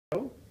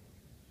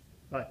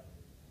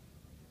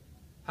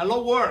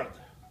Hello world,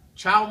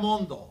 ciao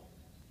mondo,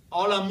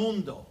 hola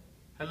mundo,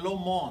 hello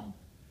mon.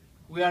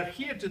 We are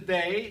here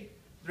today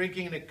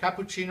drinking a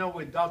cappuccino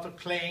with Dr.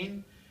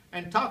 Klein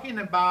and talking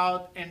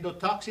about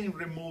endotoxin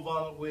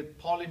removal with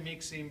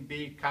polymyxin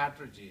B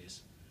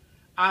cartridges.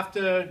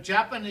 After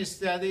Japanese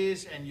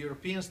studies and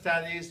European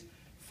studies,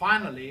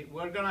 finally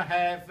we're going to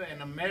have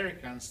an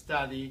American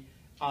study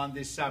on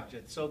this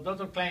subject. So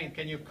Dr. Klein,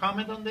 can you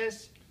comment on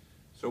this?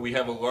 So we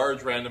have a large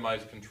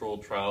randomized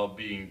controlled trial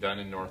being done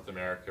in North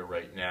America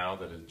right now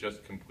that has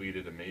just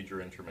completed a major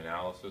interim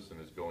analysis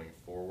and is going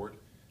forward.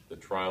 The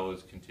trial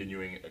is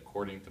continuing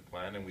according to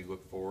plan and we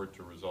look forward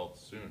to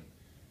results soon.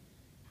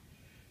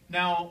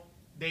 Now,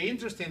 the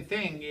interesting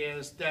thing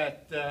is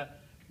that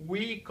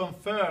we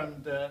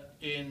confirmed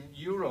in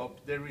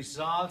Europe the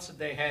results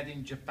they had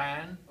in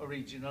Japan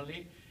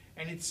originally,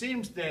 and it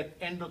seems that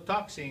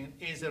endotoxin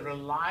is a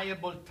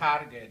reliable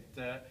target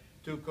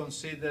to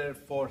consider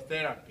for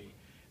therapy.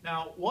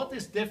 Now, what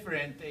is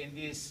different in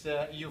this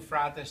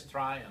Euphrates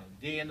trial?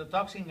 The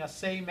endotoxin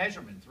assay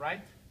measurement, right?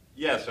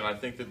 Yes, and I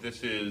think that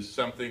this is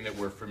something that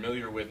we're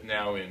familiar with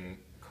now in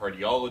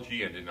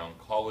cardiology and in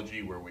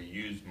oncology, where we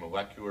use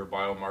molecular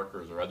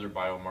biomarkers or other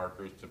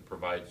biomarkers to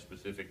provide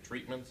specific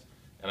treatments.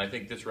 And I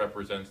think this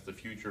represents the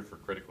future for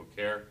critical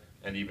care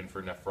and even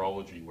for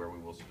nephrology, where we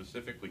will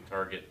specifically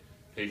target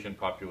patient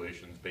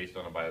populations based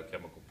on a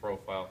biochemical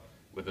profile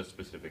with a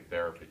specific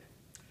therapy.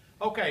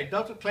 Okay,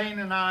 Dr. Klein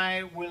and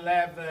I will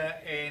have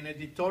an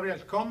editorial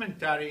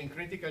commentary in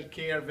critical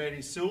care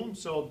very soon,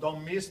 so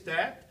don't miss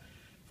that.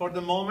 For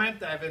the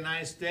moment, have a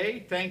nice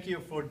day. Thank you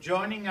for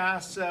joining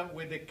us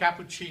with the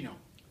cappuccino.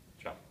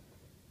 Ciao.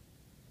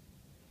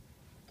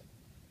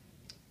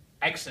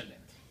 Excellent.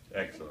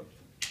 Excellent.